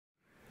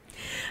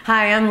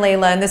Hi, I'm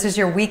Leila, and this is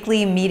your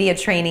weekly media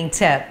training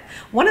tip.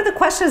 One of the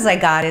questions I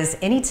got is,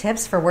 any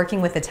tips for working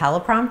with the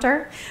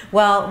teleprompter?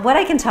 Well, what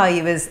I can tell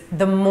you is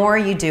the more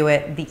you do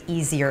it, the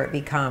easier it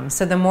becomes.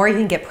 So the more you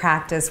can get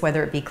practice,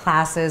 whether it be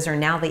classes or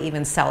now they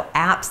even sell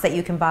apps that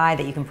you can buy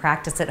that you can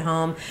practice at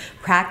home.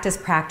 Practice,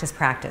 practice,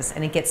 practice,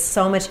 and it gets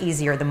so much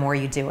easier the more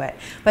you do it.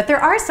 But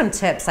there are some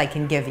tips I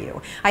can give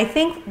you. I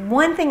think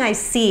one thing I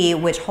see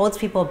which holds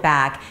people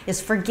back is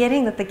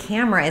forgetting that the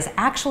camera is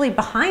actually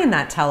behind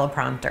that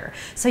teleprompter.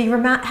 So you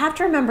have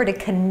to remember to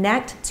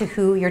connect to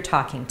who you're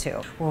talking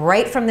to.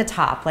 Right from the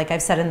top, like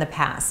I've said in the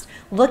past.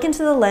 Look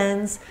into the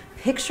lens,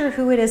 picture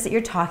who it is that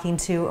you're talking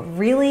to,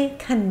 really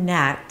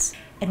connect.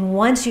 And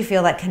once you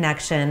feel that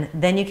connection,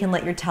 then you can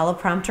let your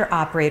teleprompter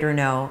operator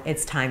know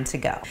it's time to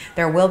go.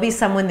 There will be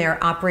someone there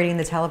operating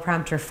the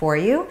teleprompter for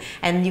you,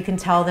 and you can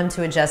tell them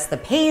to adjust the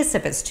pace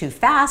if it's too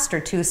fast or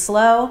too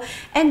slow,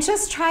 and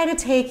just try to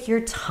take your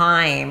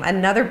time.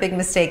 Another big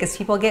mistake is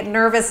people get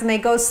nervous and they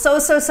go so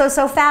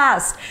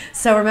fast.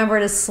 So remember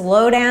to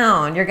slow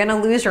down. You're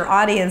gonna lose your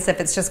audience if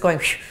it's just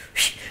going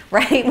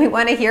right? We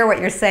want to hear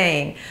what you're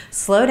saying.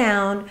 Slow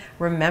down,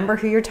 remember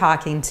who you're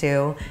talking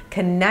to,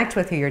 connect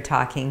with who you're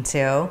talking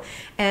to,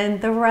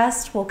 and the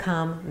rest will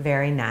come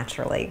very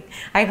naturally.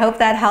 I hope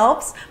that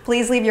helps.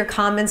 Please leave your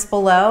comments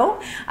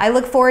below. I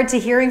look forward to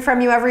hearing from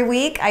you every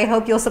week. I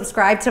hope you'll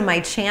subscribe to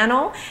my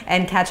channel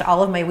and catch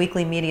all of my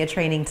weekly media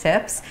training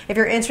tips. If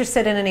you're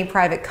interested in any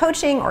private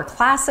coaching or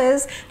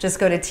classes, just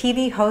go to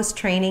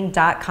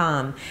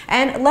tvhosttraining.com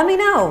and let me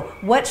know,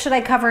 what should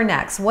I cover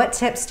next? What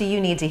tips do you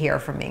need to hear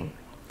from me?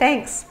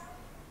 Thanks.